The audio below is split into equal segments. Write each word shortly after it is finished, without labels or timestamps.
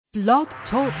Blog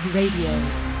Talk Radio.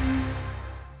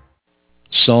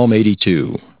 Psalm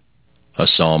 82, a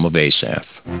psalm of Asaph.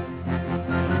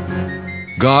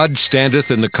 God standeth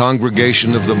in the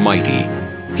congregation of the mighty.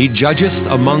 He judgeth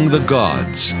among the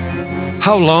gods.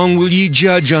 How long will ye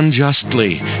judge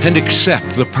unjustly, and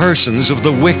accept the persons of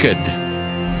the wicked?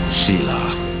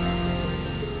 Selah.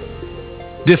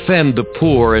 Defend the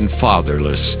poor and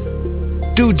fatherless.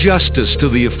 Do justice to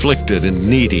the afflicted and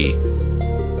needy.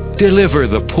 Deliver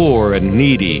the poor and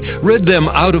needy. Rid them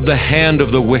out of the hand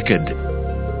of the wicked.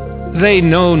 They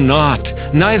know not,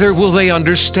 neither will they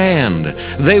understand.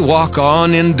 They walk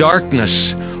on in darkness.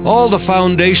 All the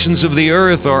foundations of the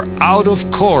earth are out of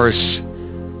course.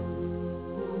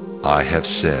 I have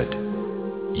said,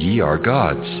 Ye are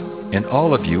gods, and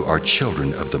all of you are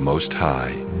children of the Most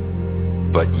High.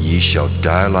 But ye shall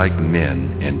die like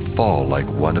men, and fall like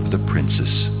one of the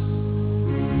princes.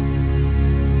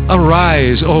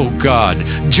 Arise, O God,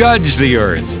 judge the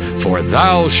earth, for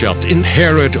thou shalt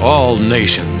inherit all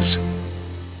nations.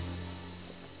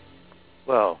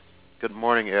 Well, good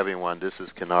morning, everyone. This is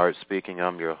Kennard speaking.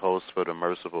 I'm your host for the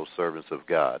Merciful Servants of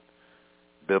God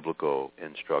Biblical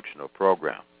Instructional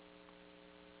Program.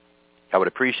 I would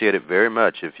appreciate it very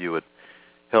much if you would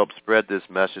help spread this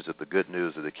message of the good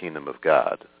news of the kingdom of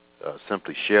God.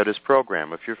 Simply share this program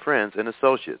with your friends and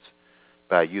associates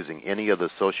by using any of the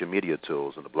social media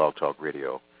tools on the Blog Talk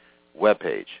Radio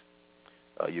webpage.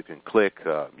 You can click,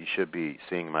 you should be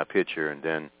seeing my picture, and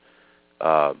then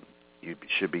you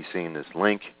should be seeing this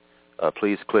link.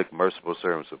 Please click Merciful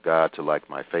Servants of God to like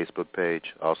my Facebook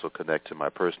page. Also connect to my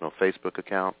personal Facebook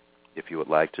account, if you would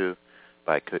like to,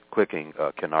 by clicking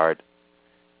Kennard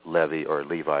Levy or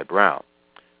Levi Brown.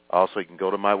 Also, you can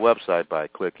go to my website by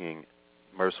clicking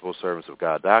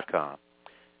mercifulservantsofgod.com.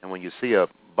 And when you see a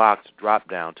box drop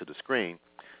down to the screen,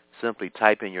 simply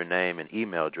type in your name and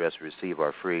email address to receive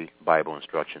our free Bible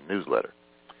instruction newsletter.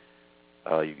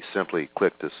 You can simply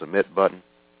click the submit button,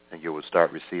 and you will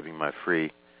start receiving my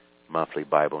free monthly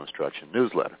Bible instruction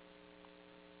newsletter.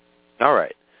 All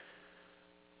right.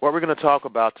 What we're going to talk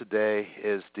about today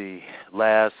is the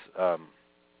last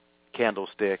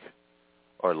candlestick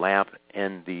or lamp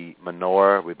in the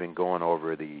menorah. We've been going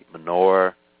over the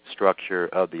menorah structure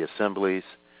of the assemblies.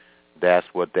 That's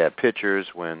what that pictures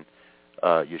when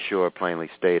Yeshua plainly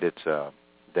stated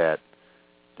that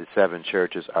the seven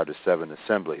churches are the seven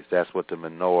assemblies. That's what the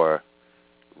menorah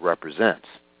represents.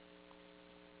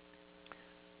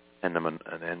 And the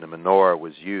menorah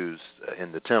was used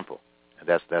in the temple. And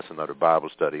that's another Bible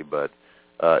study. But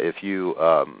if you,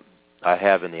 I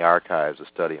have in the archives a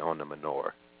study on the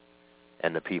menorah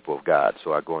and the people of God.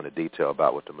 So I go into detail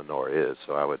about what the menorah is.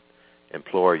 So I would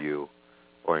implore you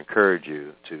or encourage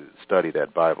you to study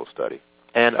that Bible study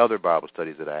and other Bible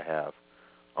studies that I have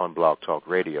on Blog Talk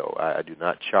Radio. I do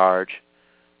not charge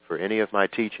for any of my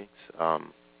teachings.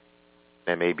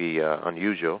 That may be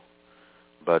unusual,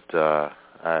 but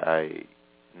I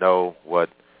know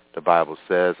what the Bible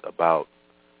says about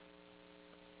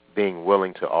being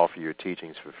willing to offer your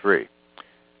teachings for free.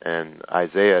 And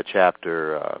Isaiah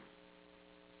chapter,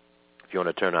 if you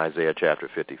want to turn to Isaiah chapter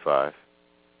 55,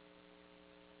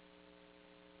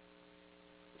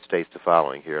 states the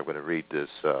following here. I'm going to read this.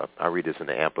 I'll read this in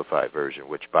the Amplified version,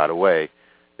 which, by the way,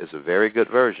 is a very good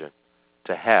version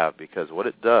to have because what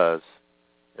it does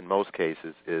in most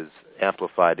cases is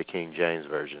amplify the King James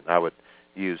Version. I would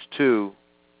use the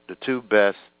two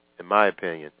best, in my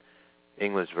opinion,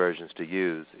 English versions to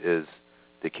use is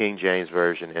the King James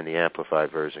Version and the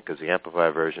Amplified Version because the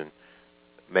Amplified Version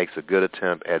makes a good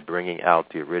attempt at bringing out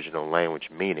the original language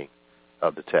meaning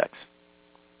of the text.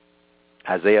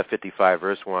 Isaiah 55,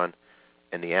 verse 1,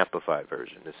 in the Amplified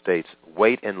Version. It states,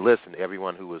 wait and listen,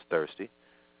 everyone who is thirsty.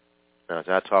 Now, it's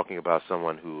not talking about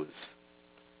someone who is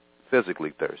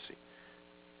physically thirsty.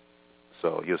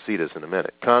 So you'll see this in a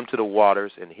minute. Come to the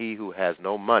waters, and he who has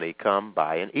no money, come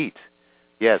buy and eat.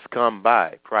 Yes, come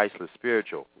buy priceless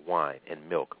spiritual wine and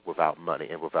milk without money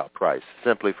and without price,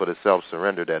 simply for the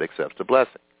self-surrender that accepts the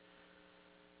blessing.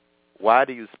 Why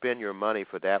do you spend your money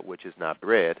for that which is not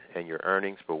bread and your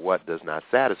earnings for what does not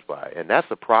satisfy? And that's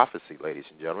a prophecy, ladies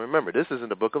and gentlemen. Remember, this is in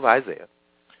the book of Isaiah.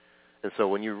 And so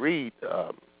when you read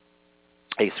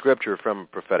a scripture from a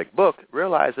prophetic book,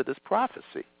 realize that it's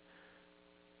prophecy.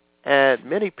 And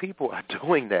many people are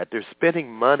doing that. They're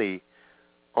spending money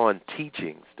on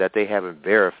teachings that they haven't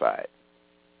verified.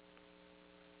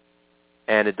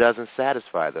 And it doesn't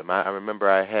satisfy them. I remember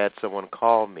I had someone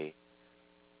call me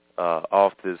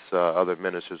off this other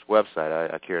minister's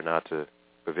website. I care not to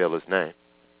reveal his name.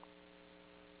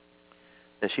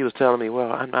 And she was telling me,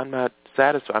 well, I'm not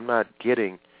satisfied. I'm not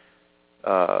getting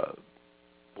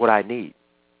what I need.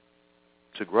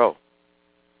 to grow.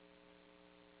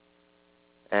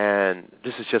 And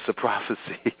this is just a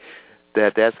prophecy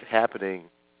that's happening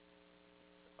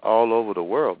all over the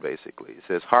world, basically. It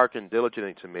says, hearken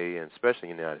diligently to me, and especially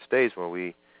in the United States when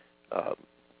we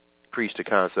preach the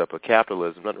concept of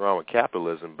capitalism. Nothing wrong with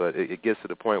capitalism, but it gets to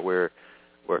the point where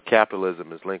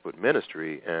capitalism is linked with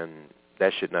ministry, and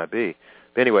that should not be.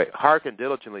 But anyway, hearken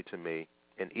diligently to me,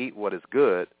 and eat what is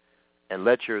good, and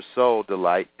let your soul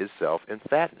delight itself in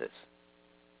fatness,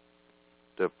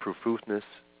 the profuseness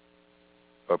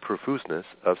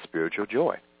of spiritual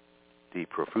joy. The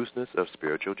profuseness of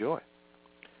spiritual joy.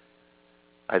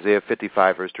 Isaiah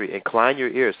 55, verse 3, incline your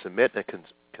ears, submit and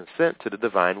consent to the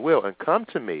divine will, and come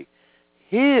to me.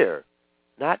 Hear,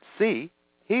 not see,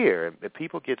 hear. And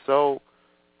people get so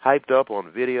hyped up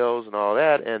on videos and all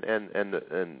that, and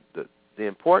the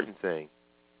important thing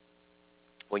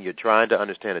when you're trying to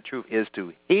understand the truth is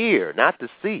to hear, not to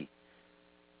see.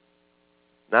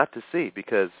 Not to see,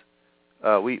 because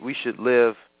we should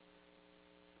live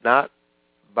not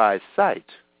by sight.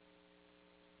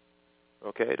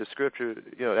 Okay, the scripture,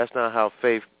 that's not how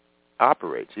faith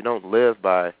operates. You don't live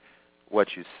by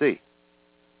what you see.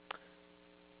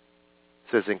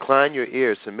 It says, incline your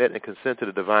ears, submit and consent to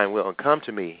the divine will, and come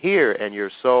to me. Hear, and your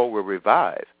soul will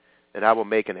revive, and I will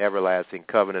make an everlasting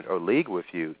covenant or league with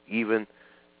you, even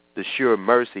the sure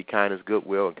mercy, kindness,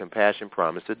 goodwill, and compassion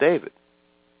promised to David.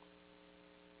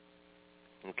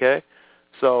 Okay?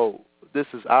 So this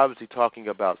is obviously talking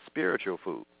about spiritual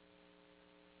food.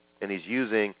 And he's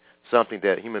using something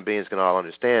that human beings can all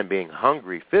understand, being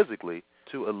hungry physically,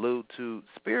 to allude to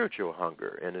spiritual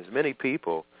hunger. And there's many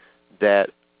people that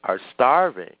are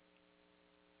starving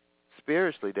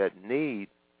spiritually that need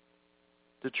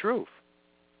the truth.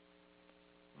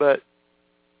 But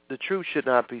the truth should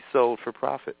not be sold for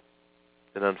profit.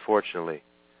 And unfortunately,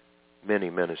 many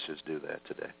ministers do that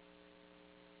today.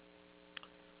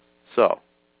 So,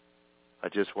 I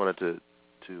just wanted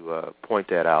to point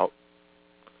that out,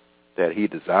 that he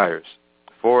desires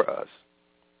for us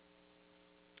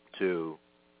to,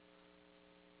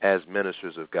 as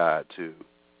ministers of God, to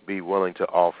be willing to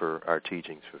offer our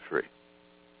teachings for free.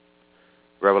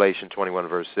 Revelation 21,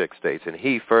 verse 6 states, and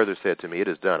he further said to me, it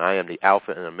is done. I am the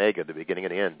Alpha and Omega, the beginning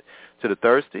and the end. To the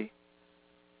thirsty,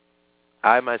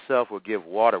 I myself will give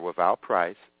water without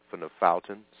price from the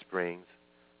fountain springs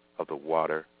of the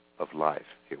water of life.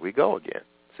 Here we go again,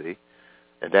 see?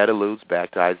 And that alludes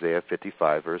back to Isaiah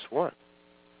 55, verse 1.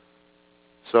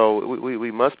 So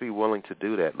we must be willing to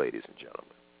do that, ladies and gentlemen.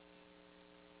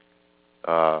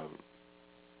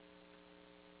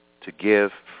 To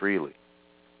give freely,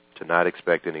 to not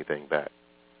expect anything back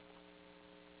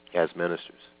as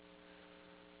ministers.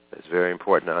 It's very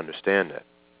important to understand that.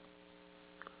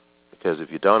 Because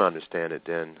if you don't understand it,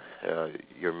 then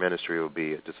your ministry will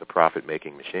be just a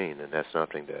profit-making machine, and that's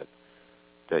something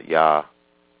that Yah,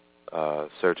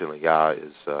 certainly Yah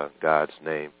is God's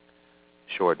name,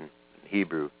 shortened in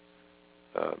Hebrew.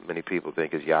 Many people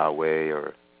think is Yahweh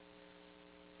or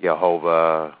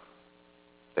Jehovah,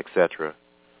 etc.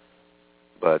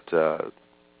 But the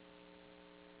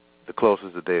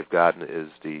closest that they've gotten is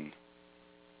the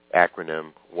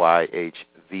acronym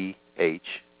YHVH,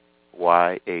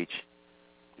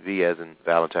 V as in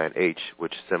Valentine, H,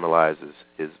 which symbolizes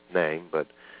his name. But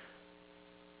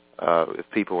if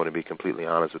people want to be completely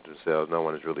honest with themselves, no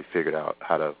one has really figured out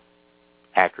how to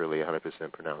accurately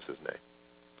 100% pronounce his name.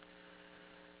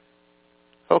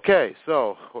 Okay,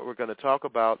 so what we're going to talk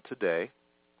about today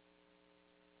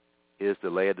is the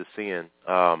Laodicean.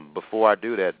 Before I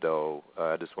do that, though,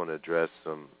 I just want to address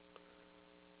some,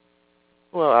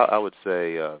 well, I would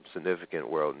say significant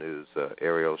world news.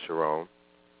 Ariel Sharon,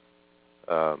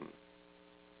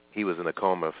 he was in a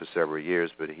coma for several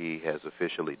years, but he has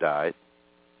officially died.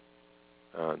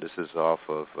 This is off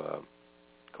of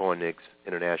Koenig's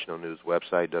International News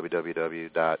website,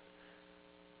 www.watch.org.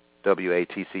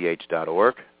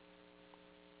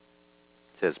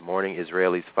 It says, mourning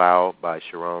Israelis file by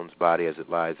Sharon's body as it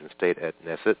lies in state at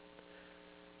Knesset.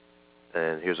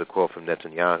 And here's a quote from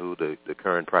Netanyahu, the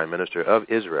current prime minister of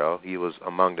Israel. He was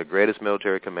among the greatest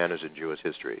military commanders in Jewish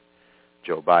history.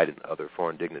 Joe Biden, other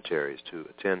foreign dignitaries to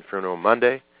attend funeral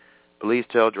Monday. Police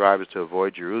tell drivers to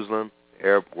avoid Jerusalem.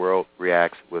 Arab world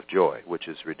reacts with joy, which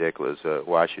is ridiculous.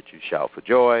 Why should you shout for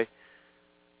joy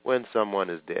when someone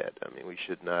is dead? I mean, we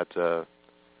should not.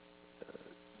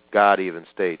 God even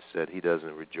states that he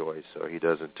doesn't rejoice or he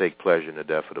doesn't take pleasure in the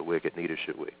death of the wicked, neither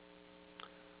should we.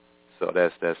 So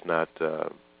that's not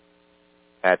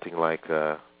acting like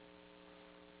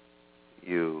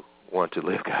you want to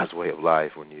live God's way of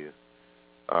life when you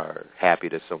are happy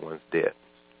that someone's dead.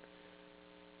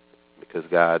 because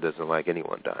God doesn't like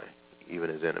anyone dying, even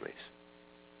his enemies.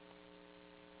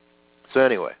 So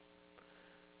anyway,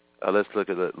 let's look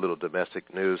at a little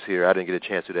domestic news here. I didn't get a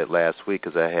chance to do that last week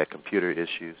because I had computer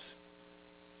issues.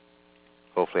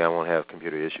 Hopefully I won't have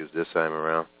computer issues this time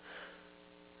around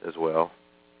as well.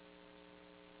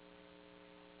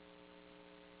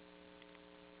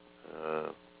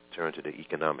 Turn to the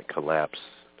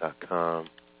economiccollapse.com.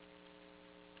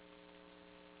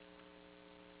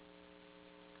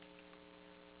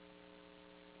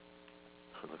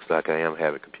 Looks like I am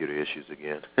having computer issues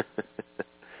again.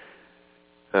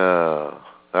 All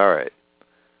right.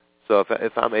 So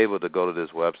if I'm able to go to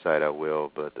this website, I will,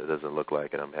 but it doesn't look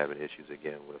like it. I'm having issues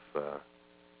again with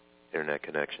internet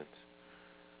connections.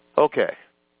 Okay.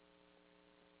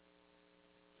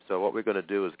 So what we're going to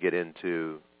do is get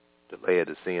into the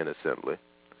Laodicean assembly.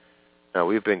 Now,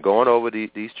 we've been going over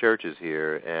these churches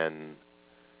here, and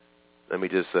let me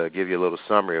just give you a little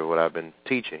summary of what I've been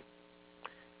teaching.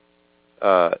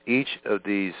 Each of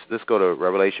these, let's go to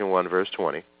Revelation 1, verse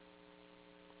 20.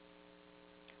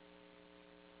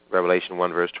 Revelation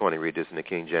 1, verse 20, read this in the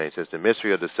King James. It says, the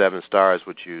mystery of the 7 stars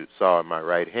which you saw in my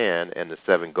right hand and the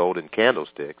 7 golden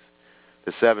candlesticks.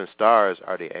 The 7 stars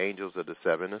are the angels of the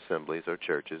 7 assemblies or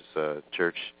churches.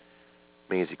 Church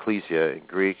means ecclesia in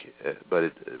Greek, but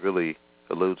it really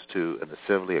alludes to an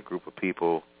assembly, a group of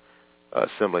people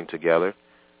assembling together.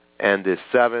 And the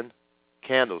 7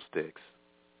 candlesticks,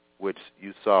 which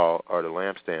you saw are the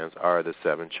lampstands, are the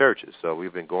 7 churches. So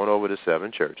we've been going over the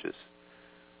 7 churches.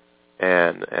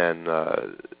 And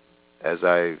as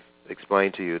I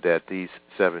explained to you that these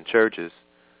 7 churches,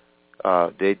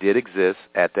 they did exist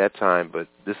at that time, but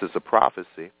this is a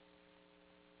prophecy.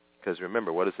 Because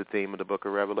remember, what is the theme of the book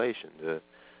of Revelation? The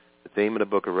theme of the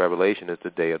book of Revelation is the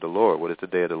day of the Lord. What is the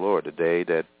day of the Lord? The day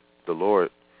that the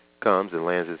Lord comes and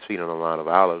lands his feet on the Mount of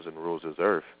Olives and rules his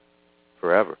earth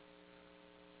forever.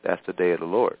 That's the day of the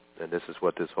Lord. And this is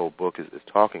what this whole book is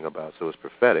talking about. So it's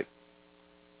prophetic.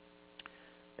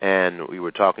 And we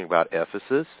were talking about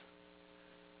Ephesus.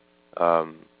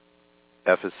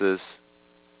 Ephesus,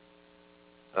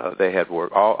 they had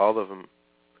work. All of them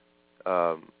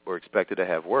were expected to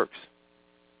have works.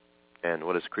 And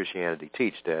what does Christianity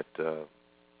teach? That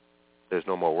there's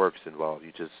no more works involved.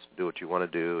 You just do what you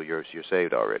want to do. You're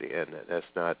saved already, and that's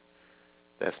not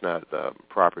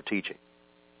proper teaching.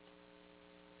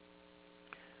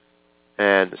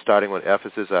 And starting with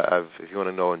Ephesus, if you want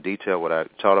to know in detail what I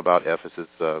taught about Ephesus,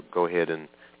 go ahead and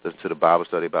listen to the Bible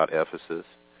study about Ephesus.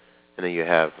 And then you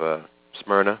have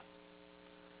Smyrna,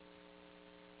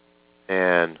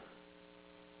 and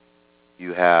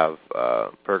you have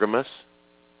Pergamos,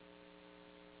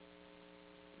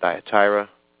 Thyatira,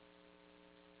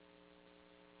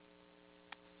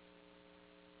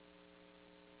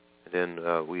 and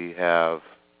then we have,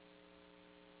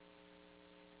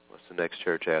 what's the next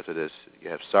church after this? You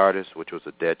have Sardis, which was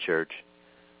a dead church,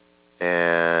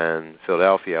 and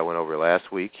Philadelphia I went over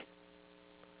last week.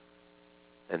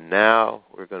 And now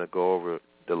we're going to go over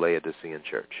the Laodicean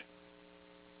church.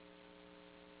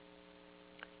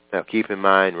 Now keep in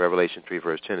mind, Revelation 3,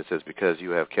 verse 10, it says, because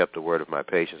you have kept the word of my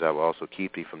patience, I will also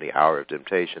keep thee from the hour of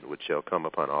temptation, which shall come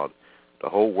upon the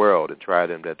whole world, and try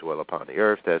them that dwell upon the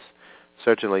earth. That's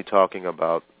certainly talking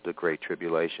about the great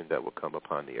tribulation that will come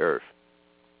upon the earth.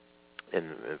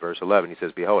 In verse 11, he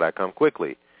says, behold, I come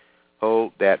quickly.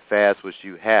 Hold that fast which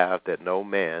you have, that no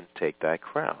man take thy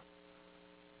crown.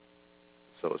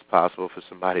 So it's possible for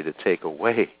somebody to take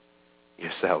away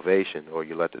your salvation, or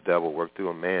you let the devil work through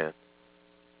a man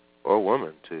or a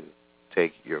woman to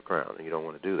take your crown, and you don't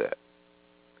want to do that.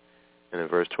 And in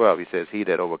verse 12, he says, he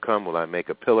that overcome will I make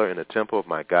a pillar in the temple of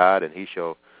my God, and he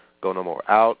shall go no more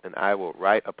out, and I will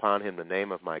write upon him the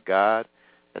name of my God,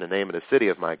 and the name of the city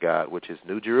of my God, which is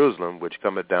New Jerusalem, which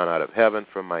cometh down out of heaven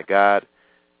from my God,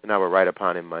 and I will write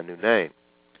upon him my new name.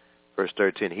 Verse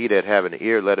 13, he that have an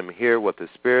ear, let him hear what the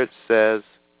Spirit says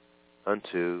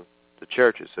unto the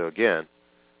churches. So again,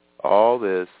 all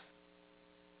this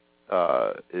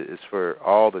is for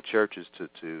all the churches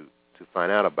to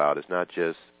find out about. It's not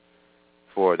just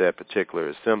for that particular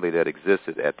assembly that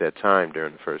existed at that time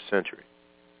during the first century.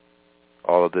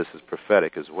 All of this is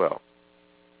prophetic as well.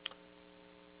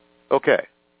 Okay.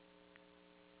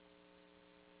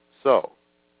 So,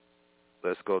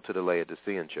 let's go to the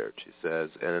Laodicean church. He says,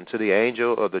 and unto the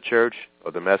angel of the church,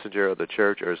 or the messenger of the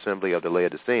church or assembly of the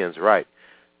Laodiceans, write,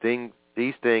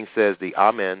 these things says the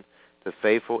Amen, the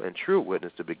faithful and true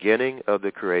witness, the beginning of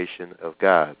the creation of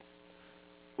God,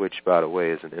 which, by the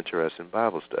way, is an interesting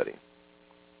Bible study.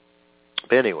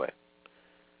 But anyway,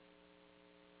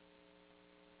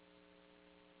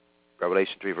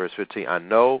 Revelation 3, verse 15, I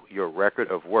know your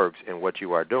record of works and what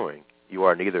you are doing. You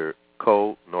are neither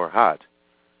cold nor hot.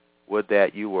 Would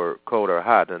that you were cold or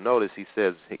hot. Now notice he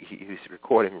says he's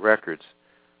recording records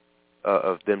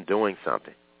of them doing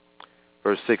something.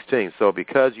 Verse 16, so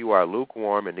because you are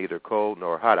lukewarm and neither cold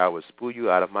nor hot, I will spew you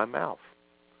out of my mouth.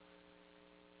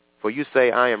 For you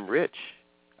say, I am rich,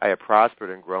 I have prospered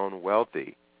and grown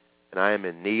wealthy, and I am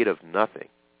in need of nothing.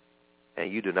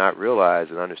 And you do not realize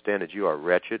and understand that you are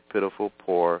wretched, pitiful,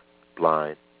 poor,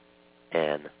 blind,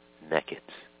 and naked.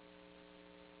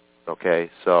 Okay,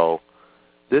 so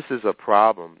this is a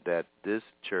problem that this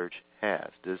church has,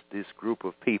 this group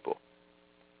of people.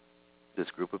 This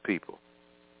group of people.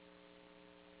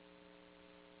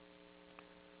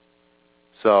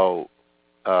 So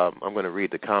I'm going to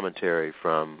read the commentary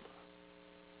from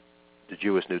the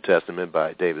Jewish New Testament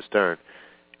by David Stern.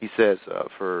 He says,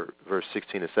 for verse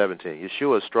 16 and 17,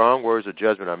 Yeshua's strong words of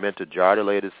judgment are meant to jar the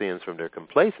Laodiceans from their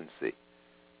complacency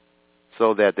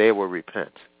so that they will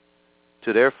repent.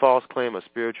 To their false claim of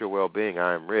spiritual well-being,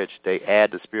 I am rich, they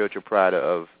add the spiritual pride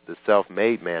of the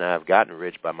self-made man, I have gotten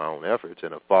rich by my own efforts,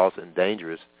 and a false and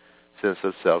dangerous sense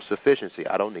of self-sufficiency.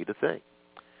 I don't need a thing.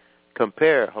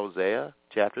 Compare Hosea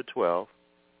chapter 12,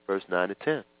 verse 9 to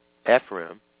 10.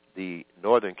 Ephraim, the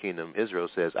northern kingdom, Israel,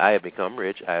 says, I have become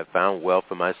rich, I have found wealth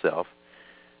for myself.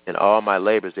 In all my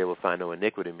labors they will find no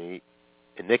iniquity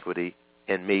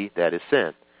in me, that is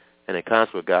sin. And in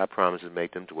consequence, God promises to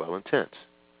make them dwell in tents.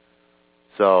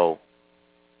 So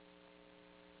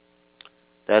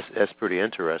that's pretty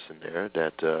interesting there.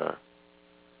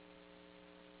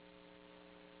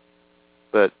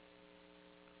 But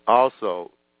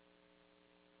also,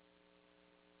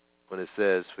 when it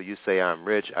says, for you say I am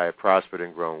rich, I have prospered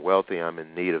and grown wealthy, I am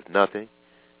in need of nothing,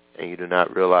 and you do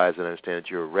not realize and understand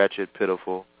that you are wretched,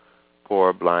 pitiful,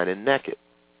 poor, blind, and naked.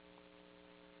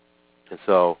 And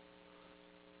so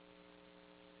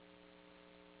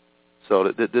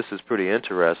this is pretty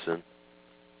interesting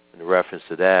in reference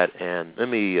to that. And let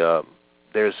me,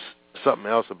 there's something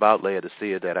else about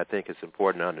Laodicea that I think is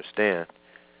important to understand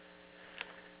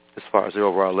as far as the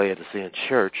overall Laodicean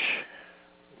church.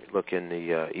 Look in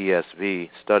the ESV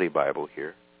study Bible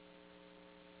here.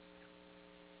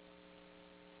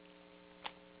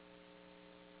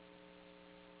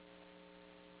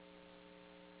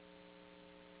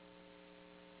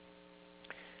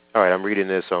 All right, I'm reading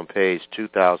this on page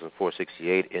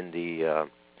 2468 in the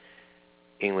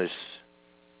English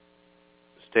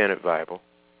Standard Bible,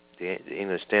 the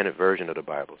English Standard Version of the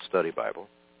Bible, study Bible.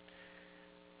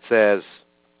 It says,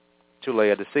 to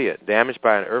Laodicea, damaged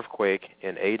by an earthquake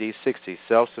in AD 60,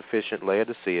 self-sufficient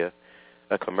Laodicea,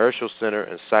 a commercial center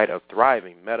and site of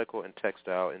thriving medical and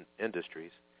textile industries,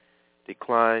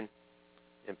 decline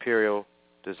imperial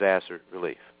disaster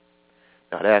relief.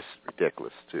 Now that's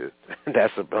ridiculous, too.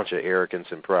 That's a bunch of arrogance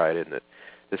and pride, isn't it?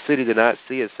 The city did not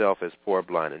see itself as poor,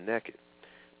 blind, and naked,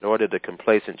 nor did the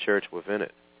complacent church within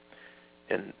it.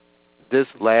 In this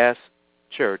last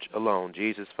church alone,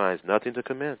 Jesus finds nothing to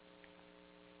commend.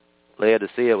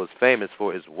 Laodicea was famous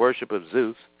for its worship of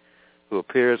Zeus, who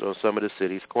appears on some of the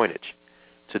city's coinage.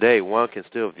 Today, one can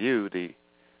still view the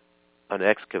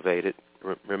unexcavated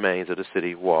remains of the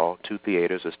city wall, 2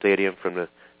 theaters, a stadium from the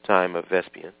time of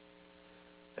Vespasian.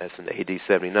 That's in AD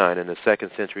 79, and a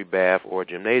 2nd century bath or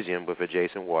gymnasium with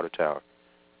adjacent water tower.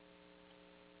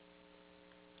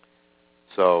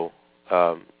 So,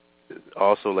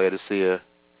 also Laodicea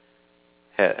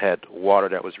had water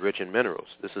that was rich in minerals.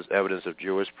 This is evidence of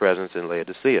Jewish presence in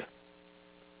Laodicea.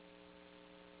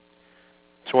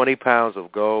 20 pounds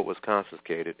of gold was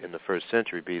confiscated in the 1st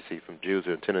century BC from Jews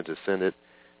who intended to send it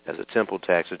as a temple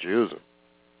tax to Jerusalem.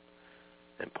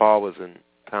 And Paul was in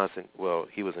contact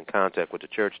with the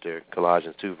church there,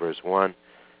 Colossians 2, verse 1,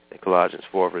 and Colossians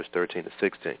 4, verse 13 to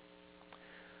 16.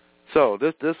 So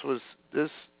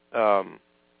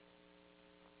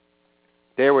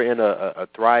they were in a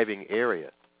thriving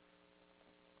area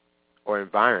or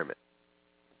environment.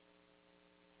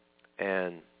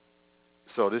 And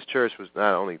so this church was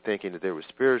not only thinking that they were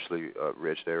spiritually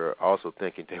rich, they were also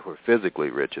thinking they were physically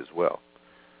rich as well.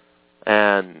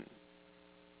 And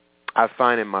I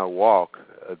find in my walk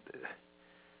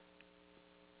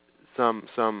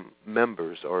some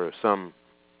members or some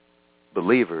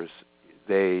believers,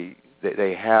 they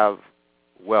have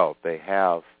wealth, they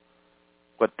have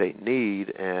what they need,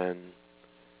 and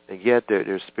yet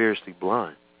they're spiritually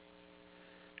blind.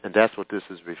 And that's what this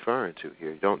is referring to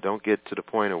here. Don't get to the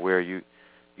point of where you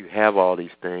have all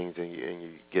these things and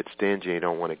you get stingy and you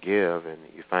don't want to give, and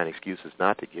you find excuses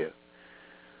not to give.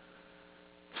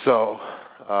 So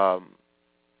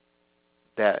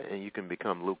and you can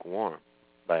become lukewarm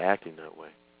by acting that way.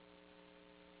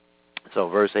 So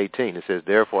verse 18, it says,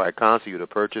 therefore I counsel you to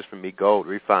purchase from me gold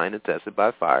refined and tested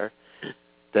by fire,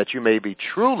 that you may be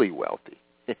truly wealthy,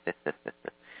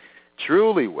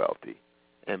 truly wealthy,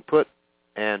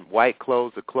 and white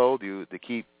clothes to clothe you to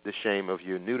keep the shame of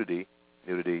your nudity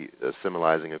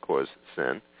symbolizing, of course,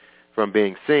 sin, from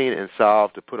being seen, and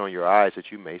salve to put on your eyes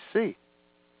that you may see.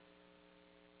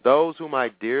 Those whom I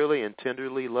dearly and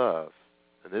tenderly love,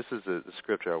 and this is the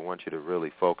scripture I want you to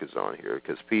really focus on here,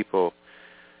 because people,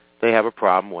 they have a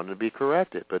problem wanting to be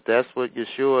corrected. But that's what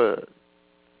Yeshua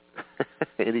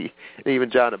and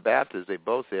even John the Baptist, they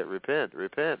both said, repent,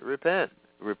 repent, repent.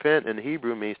 Repent in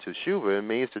Hebrew means to shuva. It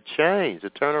means to change, to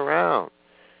turn around,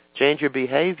 change your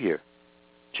behavior,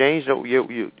 change the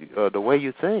way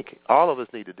you think. All of us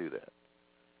need to do that.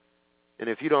 And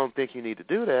if you don't think you need to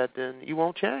do that, then you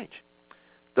won't change.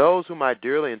 Those whom I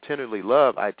dearly and tenderly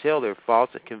love, I tell their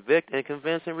faults and convict and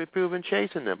convince and reprove and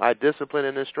chasten them. I discipline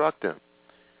and instruct them.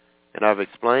 And I've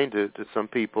explained to some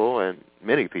people and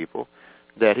many people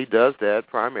that he does that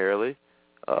primarily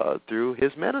through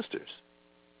his ministers.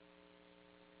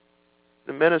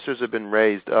 The ministers have been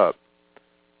raised up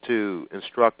to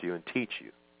instruct you and teach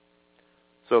you.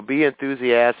 So be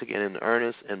enthusiastic and in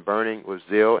earnest and burning with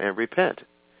zeal and repent.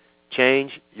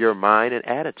 Change your mind and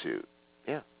attitude.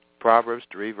 Yeah. Proverbs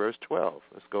 3, verse 12.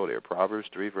 Let's go there. Proverbs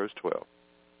 3, verse 12.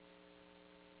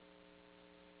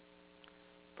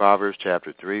 Proverbs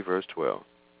chapter 3, verse 12.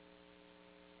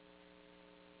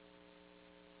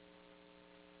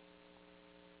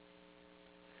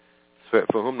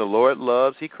 For whom the Lord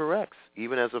loves, he corrects,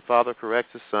 even as a father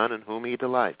corrects his son in whom he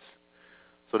delights.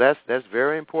 So that's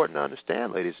very important to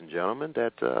understand, ladies and gentlemen,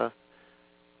 that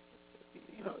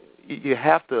you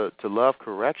have to love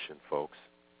correction, folks.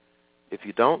 If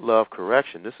you don't love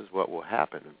correction, this is what will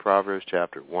happen. In Proverbs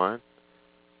chapter 1, I'm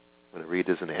going to read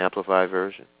this in the Amplified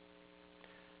version.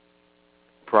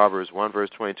 Proverbs 1, verse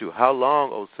 22. How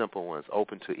long, O simple ones,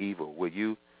 open to evil, will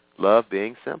you love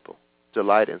being simple?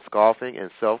 Delight in scoffing,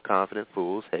 and self-confident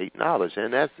fools hate knowledge.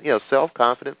 And that's,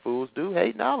 self-confident fools do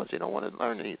hate knowledge. They don't want to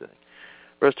learn anything.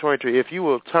 Verse 23, if you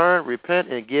will turn,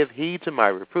 repent, and give heed to my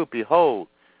reproof, behold,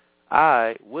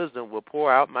 I, wisdom, will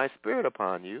pour out my spirit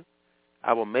upon you.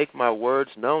 I will make my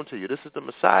words known to you. This is the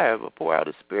Messiah. I will pour out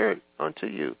his spirit unto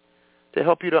you to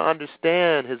help you to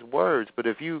understand his words. But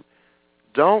if you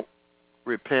don't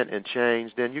repent and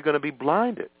change, then you're going to be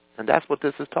blinded. And that's what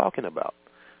this is talking about.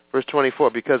 Verse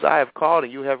 24, because I have called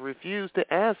and you have refused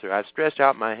to answer. I've stretched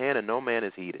out my hand and no man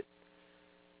has heeded.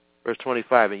 Verse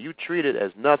 25, and you treated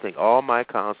as nothing all my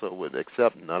counsel would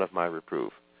accept none of my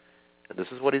reproof. And this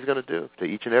is what he's going to do to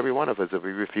each and every one of us if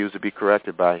we refuse to be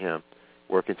corrected by him,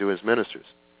 working through his ministers.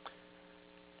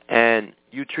 And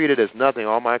you treated as nothing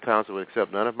all my counsel would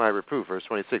accept none of my reproof. Verse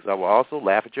 26, I will also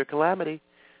laugh at your calamity.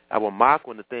 I will mock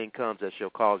when the thing comes that shall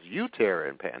cause you terror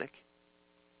and panic.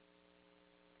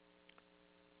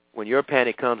 When your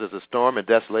panic comes as a storm and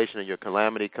desolation, and your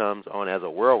calamity comes on as a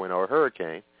whirlwind or a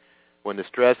hurricane, when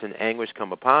distress and anguish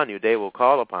come upon you, they will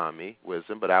call upon me,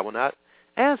 wisdom, but I will not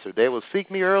answer. They will seek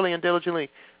me early and diligently,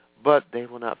 but they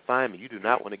will not find me. You do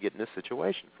not want to get in this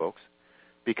situation, folks,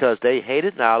 because they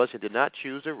hated knowledge and did not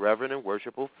choose the reverent and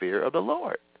worshipful fear of the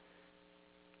Lord,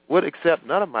 would accept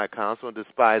none of my counsel and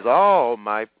despise all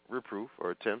my reproof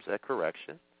or attempts at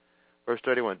correction. Verse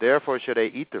 31, therefore shall they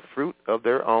eat the fruit of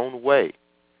their own way,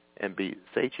 and be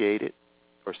satiated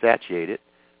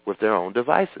with their own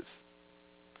devices.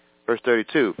 Verse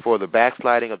 32, for the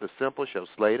backsliding of the simple shall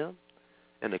slay them,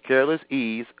 and the careless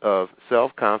ease of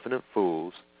self-confident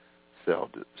fools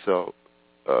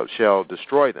shall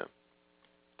destroy them.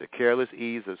 The careless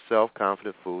ease of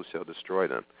self-confident fools shall destroy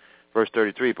them. Verse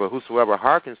 33, but whosoever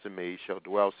hearkens to me shall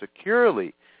dwell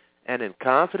securely and in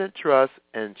confident trust,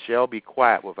 and shall be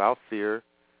quiet without fear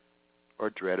or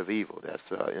dread of evil.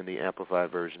 That's in the Amplified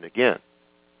version again.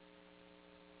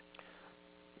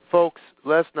 Folks,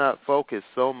 let's not focus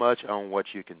so much on what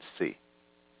you can see.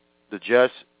 The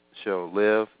just shall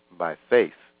live by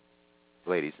faith,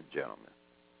 ladies and gentlemen.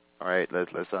 All right,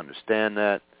 let's understand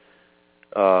that.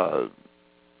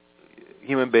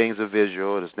 Human beings are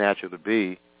visual. It is natural to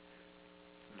be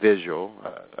visual.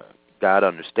 God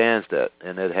understands that,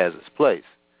 and it has its place.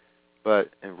 But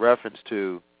in reference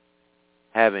to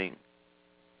having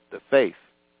the faith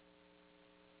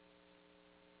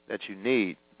that you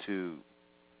need to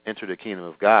enter the kingdom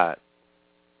of God,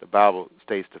 the Bible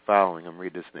states the following. I'm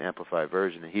reading this in the Amplified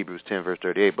version in Hebrews 10, verse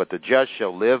 38. But the just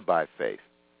shall live by faith.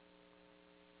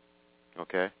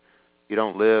 Okay? You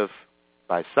don't live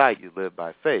by sight, you live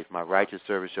by faith. My righteous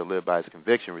servant shall live by his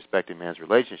conviction respecting man's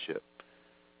relationship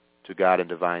to God and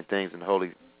divine things and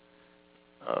holy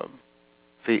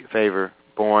favor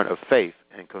born of faith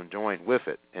and conjoined with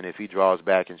it. And if he draws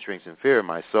back and shrinks in fear,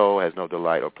 my soul has no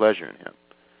delight or pleasure in him.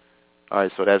 All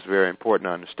right, so that's very important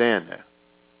to understand that.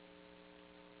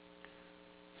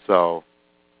 So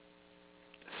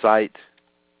sight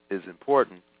is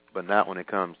important, but not when it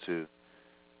comes to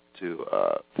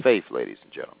faith, ladies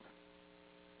and gentlemen.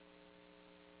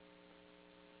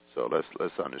 So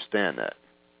let's understand that.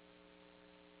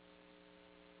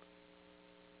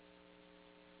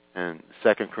 And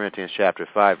 2 Corinthians chapter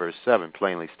 5, verse 7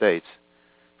 plainly states,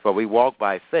 "For we walk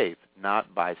by faith,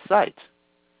 not by sight."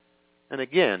 And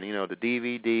again, you know, the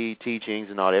DVD teachings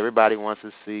and all, everybody wants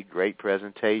to see great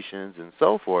presentations and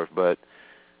so forth, but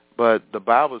the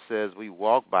Bible says we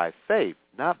walk by faith,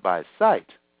 not by sight.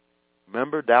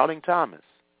 Remember doubting Thomas?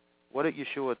 What did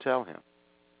Yeshua tell him?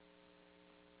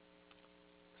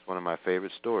 It's one of my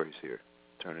favorite stories here.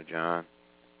 Turn to John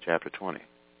chapter 20.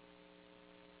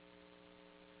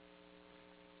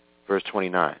 Verse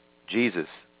 29, Jesus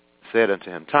said unto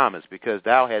him, "Thomas, because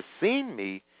thou hast seen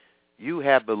me, you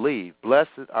have believed.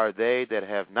 Blessed are they that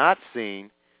have not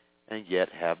seen and yet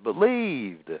have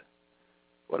believed."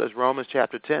 What does Romans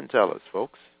chapter 10 tell us,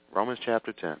 folks? Romans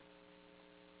chapter 10.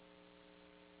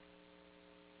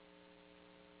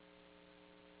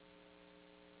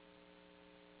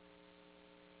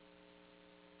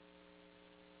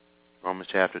 Romans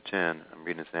chapter 10. I'm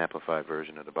reading this Amplified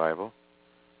version of the Bible.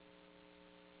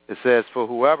 It says, "For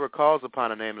whoever calls upon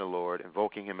the name of the Lord,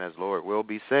 invoking him as Lord, will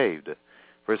be saved."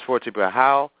 Verse 14, "But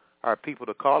how are people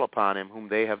to call upon him whom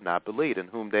they have not believed, and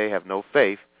whom they have no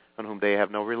faith, on whom they have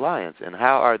no reliance? And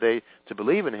how are they to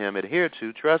believe in him, adhere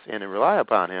to, trust in, and rely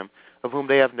upon him, of whom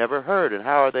they have never heard? And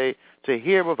how are they to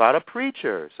hear without a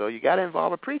preacher?" So you got to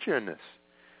involve a preacher in this.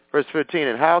 Verse 15,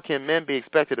 "And how can men be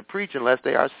expected to preach unless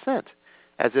they are sent?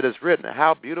 As it is written,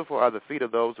 how beautiful are the feet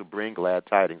of those who bring glad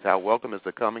tidings. How welcome is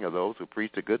the coming of those who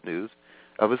preach the good news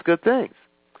of his good things."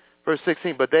 Verse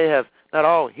 16, "But they have not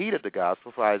all heeded the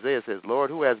gospel." For Isaiah says, "Lord,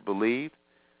 who has believed,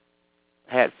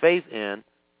 had faith in,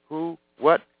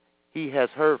 what he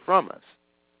has heard from us?"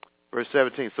 Verse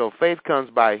 17, "So faith comes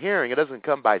by hearing." It doesn't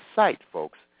come by sight,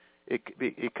 folks.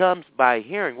 It comes by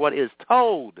hearing what is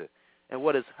told. And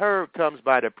what is heard comes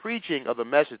by the preaching of the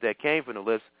message that came from the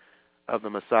lips of the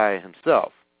Messiah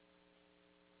himself.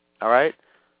 All right?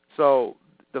 So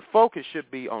the focus should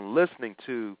be on listening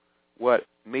to what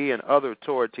me and other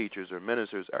Torah teachers or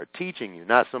ministers are teaching you,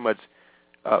 not so much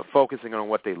focusing on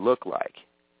what they look like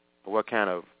or what kind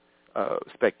of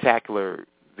spectacular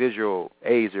visual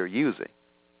aids they're using.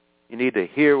 You need to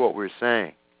hear what we're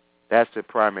saying. That's the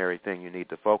primary thing you need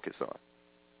to focus on.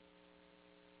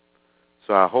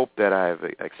 So I hope that I have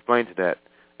explained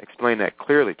that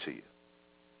clearly to you.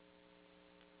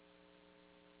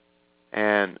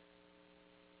 And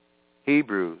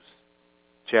Hebrews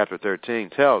chapter 13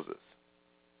 tells us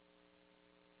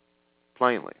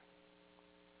plainly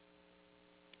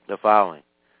the following.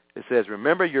 It says,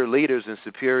 "Remember your leaders and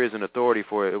superiors in authority,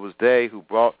 for it was they who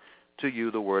brought to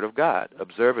you the word of God.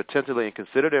 Observe attentively and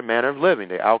consider their manner of living,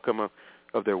 the outcome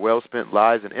of their well-spent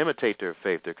lives, and imitate their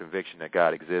faith, their conviction that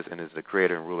God exists and is the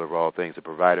creator and ruler of all things, the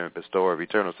provider and bestower of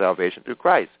eternal salvation through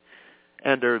Christ,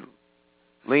 and their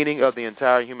leaning of the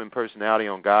entire human personality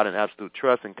on God and absolute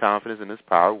trust and confidence in his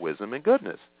power, wisdom, and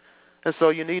goodness." And so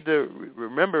you need to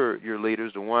remember your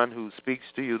leaders, the one who speaks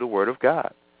to you the word of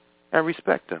God, and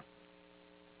respect them.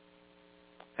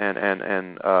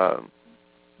 And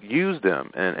use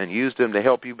them and use them to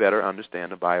help you better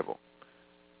understand the Bible.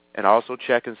 And also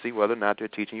check and see whether or not they're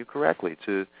teaching you correctly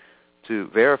to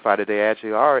verify that they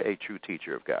actually are a true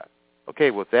teacher of God.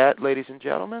 Okay, with that, ladies and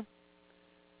gentlemen,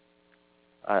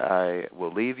 I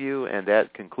will leave you, and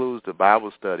that concludes the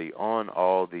Bible study on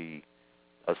all the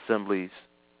assemblies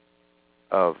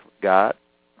of God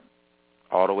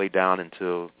all the way down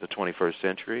until the 21st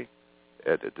century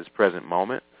at this present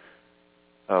moment.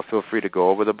 Feel free to go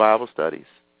over the Bible studies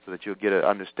so that you'll get an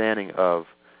understanding of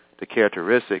the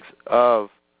characteristics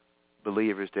of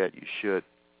believers that you should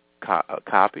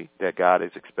copy, that God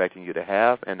is expecting you to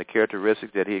have, and the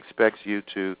characteristics that he expects you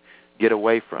to get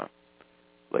away from.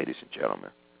 Ladies and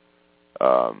gentlemen,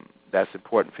 that's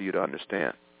important for you to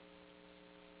understand.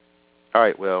 All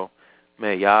right, well,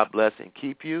 may Yah bless and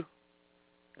keep you,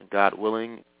 and God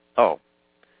willing. Oh,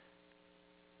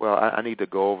 well, I need to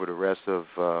go over the rest of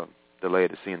the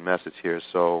Laodicean message here,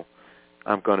 so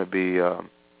I'm going to be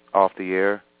off the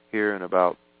air here in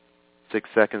about 6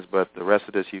 seconds, but the rest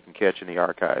of this you can catch in the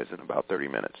archives in about 30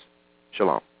 minutes.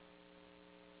 Shalom.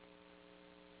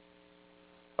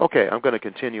 Okay, I'm going to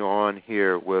continue on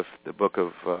here with the book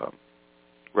of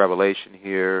Revelation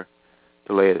here,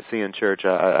 the Laodicean church.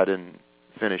 I didn't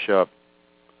finish up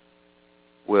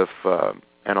with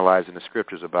analyzing the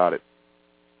scriptures about it.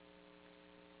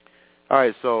 All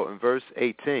right, so in verse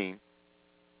 19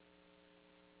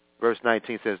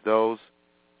 says, those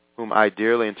whom I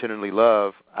dearly and tenderly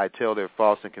love, I tell their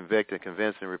faults and convict and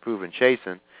convince and reprove and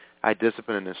chasten. I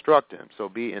discipline and instruct them. So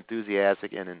be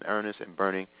enthusiastic and in earnest and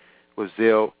burning with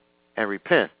zeal and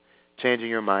repent, changing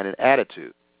your mind and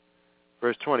attitude.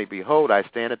 Verse 20, behold, I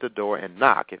stand at the door and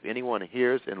knock. If anyone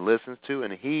hears and listens to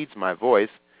and heeds my voice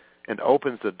and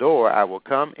opens the door, I will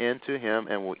come into him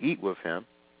and will eat with him,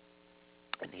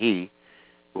 and he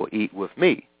will eat with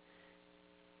me.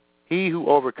 He who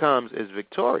overcomes is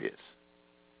victorious.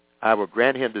 I will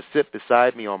grant him to sit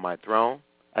beside me on my throne,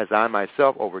 as I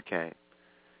myself overcame,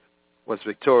 was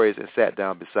victorious, and sat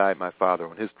down beside my Father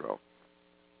on his throne.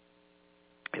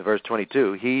 In verse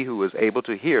 22, he who is able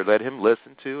to hear, let him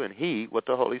listen to and heed what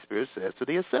the Holy Spirit says to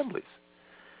the assemblies.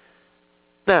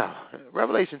 Now,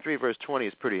 Revelation 3, verse 20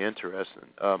 is pretty interesting.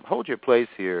 Hold your place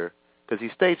here, because he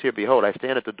states here, behold, I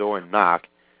stand at the door and knock.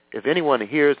 If anyone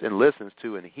hears and listens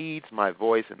to and heeds my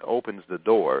voice and opens the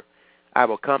door, I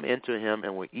will come into him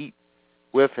and will eat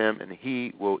with him, and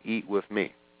he will eat with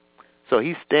me. So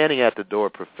he's standing at the door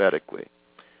prophetically.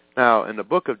 Now, in the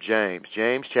book of James,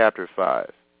 James chapter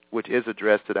 5, which is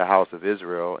addressed to the house of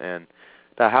Israel, and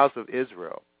the house of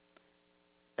Israel,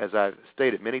 as I've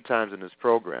stated many times in this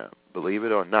program, believe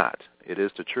it or not, it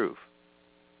is the truth,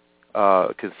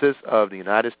 consists of the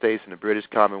United States and the British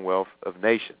Commonwealth of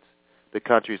Nations, the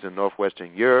countries in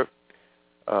northwestern Europe,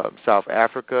 South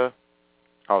Africa,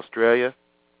 Australia,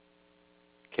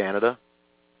 Canada,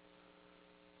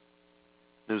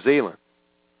 New Zealand,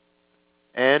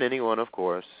 and anyone, of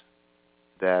course,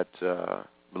 that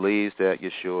believes that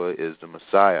Yeshua is the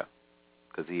Messiah,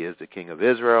 because he is the King of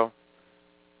Israel,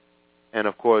 and,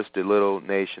 of course, the little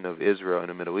nation of Israel in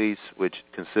the Middle East, which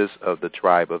consists of the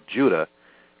tribe of Judah.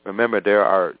 Remember, there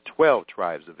are 12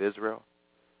 tribes of Israel.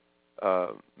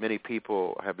 Many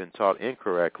people have been taught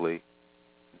incorrectly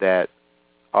that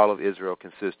all of Israel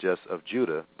consists just of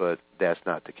Judah, but that's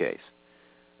not the case.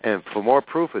 And for more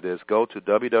proof of this, go to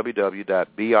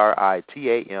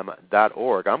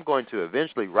www.britam.org. I'm going to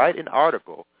eventually write an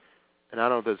article, and I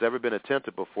don't know if there's ever been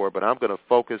attempted before, but I'm going to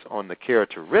focus on the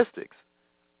characteristics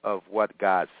of what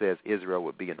God says Israel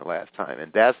would be in the last time.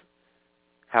 And that's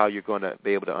how you're going to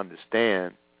be able to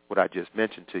understand what I just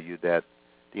mentioned to you, that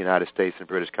the United States and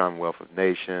British Commonwealth of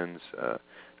Nations,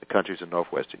 the countries in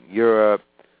northwestern Europe,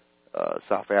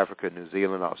 South Africa, New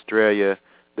Zealand, Australia,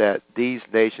 that these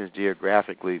nations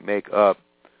geographically make up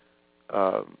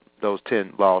those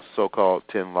 10 lost, so-called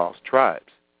 10 lost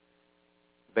tribes,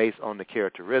 based on the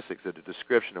characteristics of the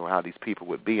description of how these people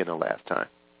would be in the last time.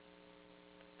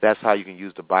 That's how you can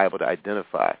use the Bible to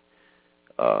identify.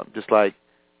 Just like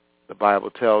the Bible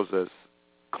tells us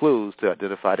clues to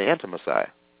identify the anti-Messiah.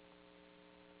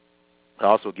 It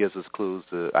also gives us clues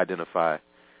to identify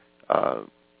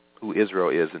who Israel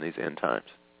is in these end times.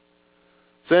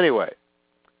 So anyway,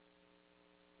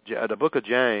 the book of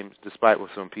James, despite what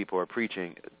some people are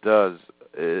preaching, is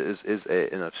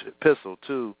an epistle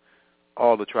to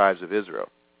all the tribes of Israel.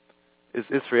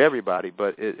 It's for everybody,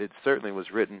 but it certainly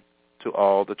was written to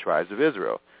all the tribes of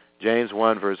Israel. James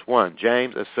 1, verse 1,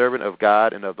 James, a servant of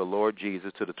God and of the Lord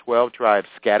Jesus, to the 12 tribes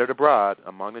scattered abroad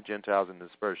among the Gentiles in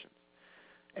dispersion.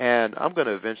 And I'm going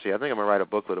to eventually, I think I'm going to write a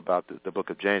booklet about the book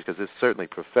of James, because it's certainly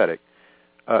prophetic.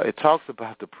 It talks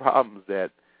about the problems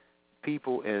that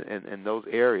people in those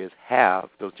areas have,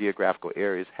 those geographical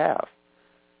areas have.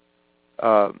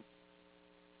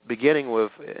 Beginning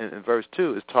with, in verse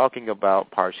 2, is talking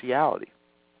about partiality,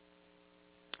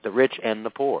 the rich and the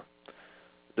poor.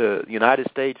 The United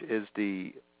States is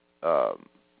the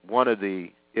one of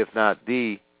the, if not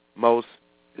the most,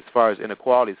 as far as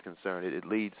inequality is concerned, it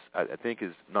leads, I think,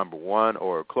 is number one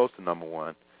or close to number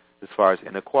one as far as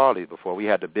inequality. Before, we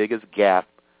had the biggest gap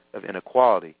of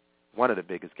inequality, one of the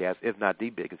biggest gaps, if not the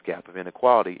biggest gap of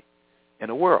inequality in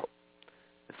the world.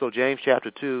 And so James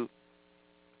chapter 2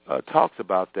 talks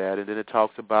about that, and then it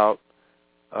talks about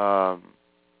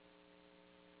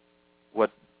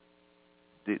what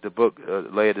the book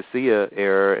Laodicea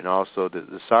era and also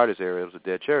the Sardis era was a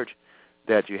dead church,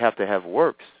 that you have to have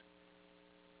works.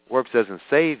 Works doesn't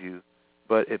save you,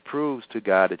 but it proves to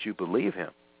God that you believe him.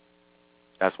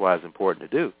 That's why it's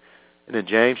important to do. And then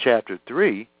James chapter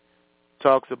 3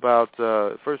 talks about,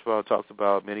 first of all, it talks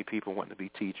about many people wanting to be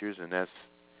teachers, and that's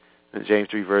in James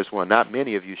 3, verse 1. Not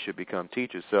many of you should become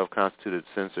teachers, self-constituted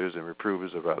censors and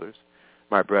reprovers of others.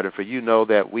 My brethren, for you know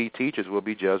that we teachers will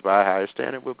be judged by a higher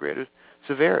standard with greater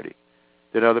severity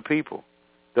than other people.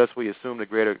 Thus we assume the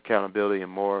greater accountability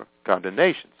and more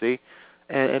condemnation. See?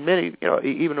 and many,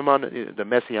 even among the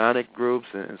messianic groups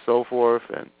and so forth,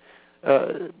 and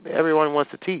everyone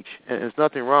wants to teach, and there's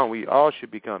nothing wrong. We all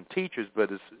should become teachers, but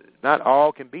not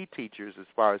all can be teachers as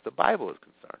far as the Bible is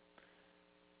concerned.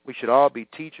 We should all be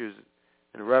teachers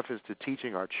in reference to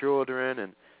teaching our children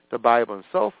and the Bible and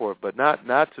so forth, but not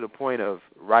to the point of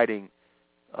writing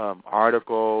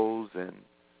articles and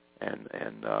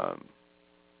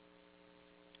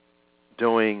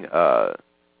doing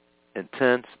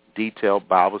intense, detailed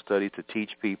Bible studies to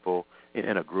teach people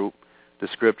in a group the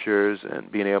scriptures and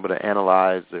being able to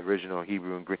analyze the original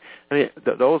Hebrew and Greek. I mean,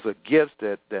 those are gifts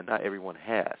that not everyone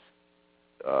has.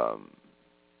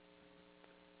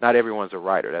 Not everyone's a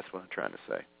writer. That's what I'm trying to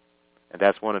say. And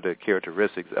that's one of the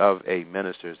characteristics of a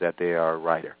minister, is that they are a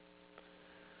writer.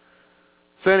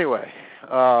 So anyway,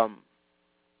 and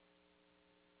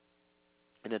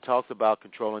it talks about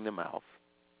controlling the mouth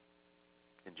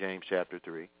in James chapter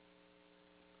 3.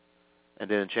 And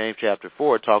then in James chapter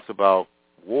 4, it talks about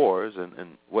wars,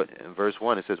 and what in verse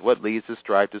 1 it says, what leads to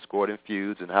strife, discord, and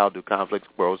feuds, and how do conflicts,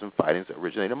 quarrels, and fightings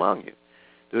originate among you?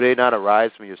 Do they not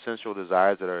arise from your sensual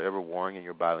desires that are ever warring in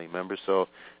your bodily members? So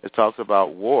it talks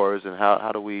about wars and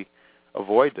how do we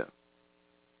avoid them.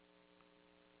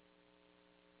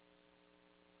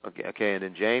 Okay, and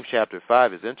in James chapter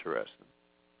 5 is interesting.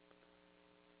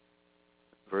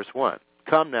 Verse 1,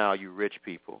 come now, you rich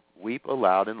people, weep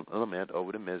aloud and lament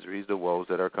over the miseries, the woes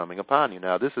that are coming upon you.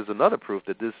 Now, this is another proof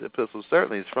that this epistle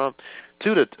certainly is to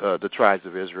the tribes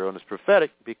of Israel, and it's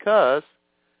prophetic because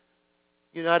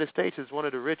the United States is one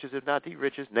of the richest, if not the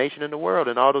richest, nation in the world.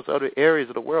 And all those other areas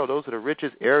of the world, those are the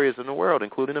richest areas in the world,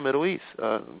 including the Middle East,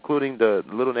 including the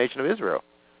little nation of Israel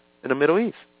in the Middle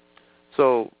East.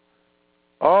 So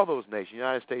all those nations,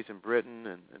 United States and Britain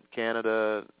and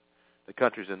Canada, the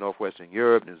countries in northwestern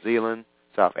Europe, New Zealand,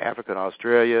 South Africa and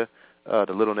Australia,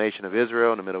 the little nation of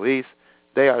Israel in the Middle East,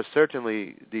 they are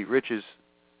certainly the richest,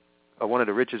 one of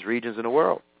the richest regions in the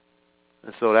world.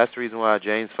 And so that's the reason why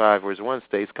James 5 verse 1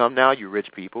 states, come now, you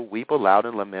rich people, weep aloud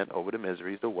and lament over the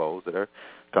miseries, the woes that are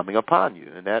coming upon you.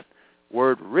 And that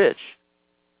word rich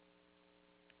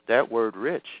in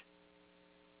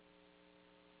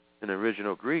the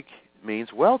original Greek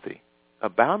means wealthy,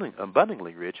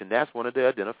 abundantly rich, and that's one of the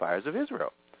identifiers of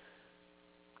Israel,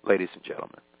 ladies and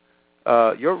gentlemen.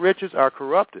 Your riches are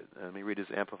corrupted. Let me read this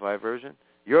Amplified version.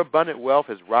 Your abundant wealth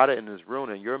has rotted and is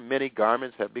ruined, and your many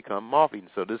garments have become moth-eaten.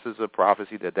 So this is a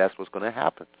prophecy that that's what's going to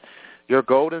happen. Your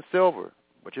gold and silver,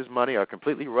 which is money, are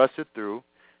completely rusted through,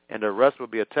 and the rust will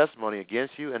be a testimony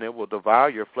against you, and it will devour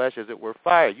your flesh as it were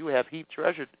fire. You have heaped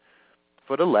treasure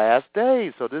for the last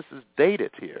days. So this is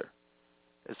dated here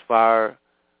as far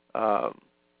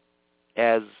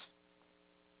as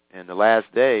in the last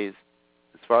days,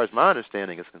 as far as my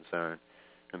understanding is concerned,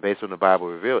 and based on the Bible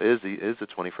revealed, is the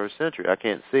 21st century. I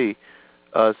can't see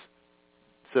us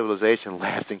civilization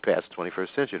lasting past the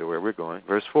 21st century to where we're going.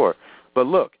 Verse 4, but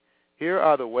look, here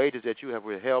are the wages that you have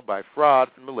withheld by fraud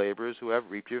from the laborers who have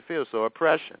reaped your fields. So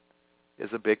oppression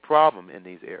is a big problem in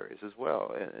these areas as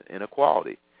well,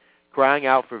 inequality. Crying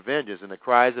out for vengeance, and the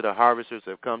cries of the harvesters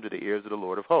have come to the ears of the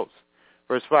Lord of hosts.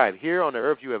 Verse 5, here on the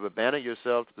earth you have abandoned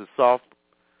yourself to the soft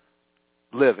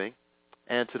living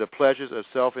and to the pleasures of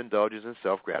self-indulgence and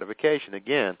self-gratification.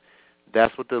 Again,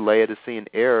 that's what the Laodicean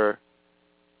era,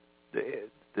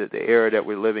 the era that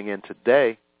we're living in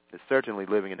today, is certainly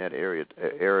living in that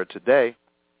era today,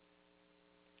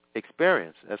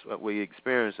 experience. That's what we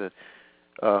experience.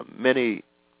 Many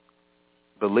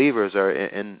believers are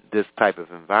in this type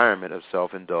of environment of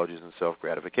self-indulgence and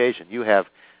self-gratification. You have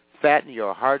fattened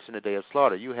your hearts in the day of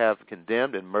slaughter. You have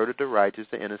condemned and murdered the righteous,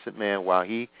 the innocent man, while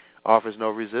he offers no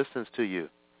resistance to you.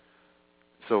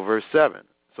 So verse 7,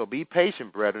 so be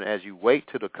patient, brethren, as you wait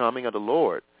till the coming of the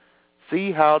Lord.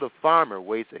 See how the farmer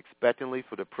waits expectantly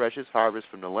for the precious harvest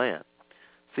from the land.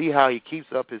 See how he keeps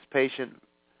up his patient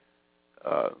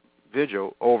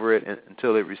vigil over it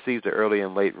until it receives the early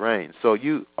and late rain. So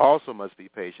you also must be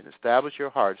patient. Establish your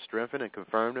hearts, strengthen and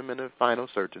confirm them in the final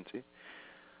certainty,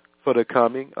 for the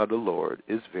coming of the Lord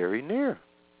is very near.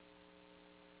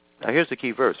 Now here's the key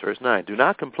verse, verse 9. Do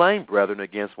not complain, brethren,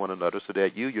 against one another, so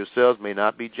that you yourselves may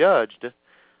not be judged.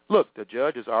 Look, the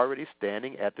judge is already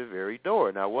standing at the very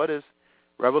door. Now what does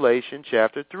Revelation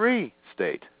chapter 3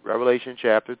 state? Revelation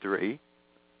chapter 3,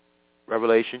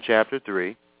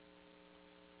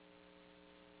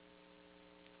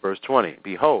 verse 20.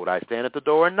 Behold, I stand at the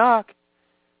door and knock.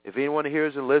 If anyone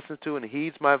hears and listens to and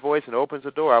heeds my voice and opens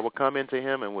the door, I will come into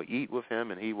him and will eat with him,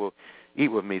 and he will eat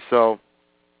with me. So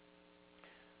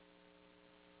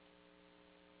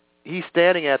he's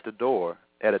standing at the door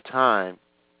at a time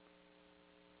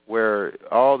where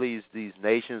all these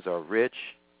nations are rich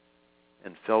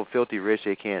and so filthy rich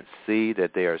they can't see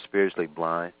that they are spiritually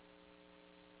blind,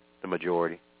 the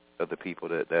majority of the people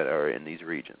that are in these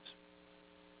regions.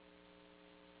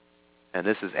 And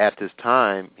this is at this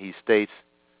time, he states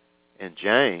in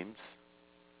James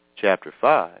chapter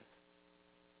 5,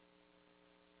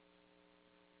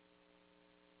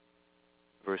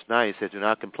 verse 9, he said, "Do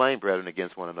not complain, brethren,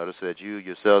 against one another, so that you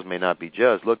yourselves may not be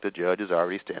judged. Look, the judge is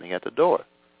already standing at the door."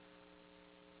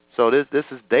 So this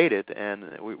is dated,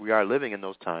 and we are living in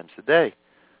those times today.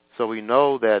 So we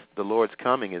know that the Lord's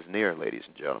coming is near, ladies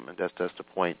and gentlemen. That's the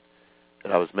point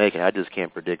that I was making. I just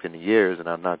can't predict any years, and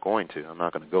I'm not going to. I'm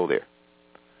not going to go there.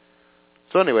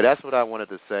 So anyway, that's what I wanted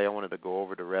to say. I wanted to go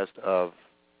over the rest of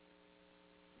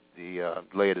the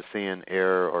Laodicean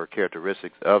era or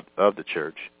characteristics of the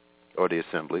church or the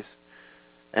assemblies.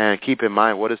 And keep in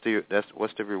mind, what's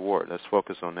the reward? Let's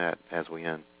focus on that as we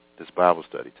end this Bible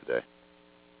study today.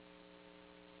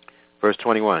 Verse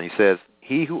 21, he says,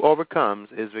 "He who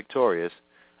overcomes is victorious.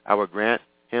 I will grant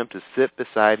him to sit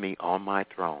beside me on my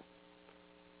throne,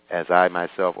 as I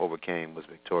myself overcame, was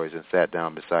victorious, and sat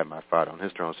down beside my Father on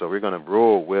his throne." So we're going to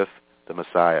rule with the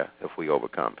Messiah if we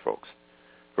overcome, folks.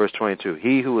 Verse 22,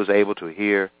 "He who is able to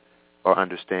hear or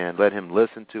understand, let him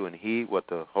listen to and heed what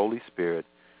the Holy Spirit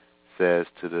says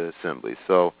to the assembly."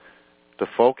 So the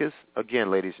focus, again,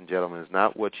 ladies and gentlemen, is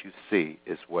not what you see,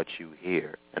 it's what you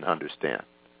hear and understand.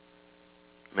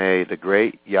 May the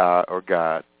great Yah or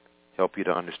God help you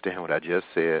to understand what I just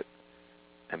said,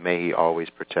 and may he always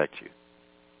protect you.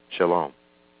 Shalom.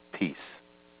 Peace.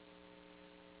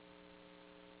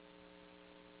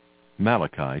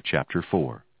 Malachi chapter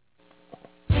 4.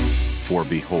 "For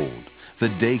behold, the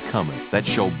day cometh that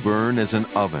shall burn as an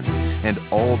oven, and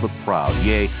all the proud,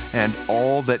 yea, and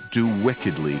all that do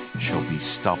wickedly shall be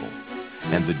stubble.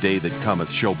 And the day that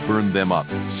cometh shall burn them up,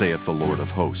 saith the Lord of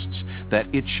hosts, that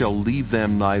it shall leave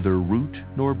them neither root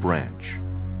nor branch.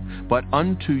 But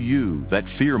unto you that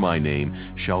fear my name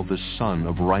shall the Son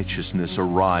of Righteousness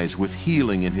arise with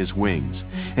healing in his wings,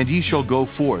 and ye shall go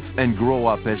forth and grow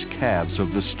up as calves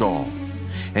of the stall.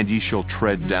 And ye shall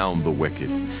tread down the wicked,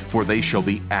 for they shall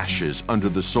be ashes under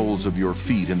the soles of your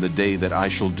feet in the day that I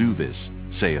shall do this,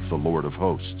 saith the Lord of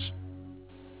hosts.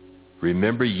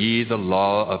 Remember ye the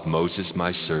law of Moses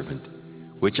my servant,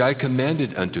 which I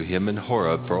commanded unto him in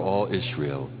Horeb for all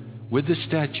Israel, with the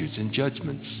statutes and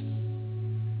judgments.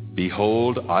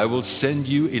 Behold, I will send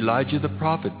you Elijah the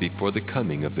prophet before the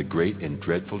coming of the great and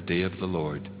dreadful day of the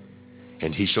Lord.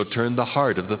 And he shall turn the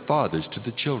heart of the fathers to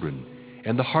the children,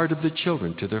 and the heart of the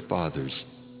children to their fathers,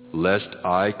 lest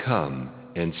I come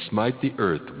and smite the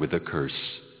earth with a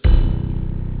curse.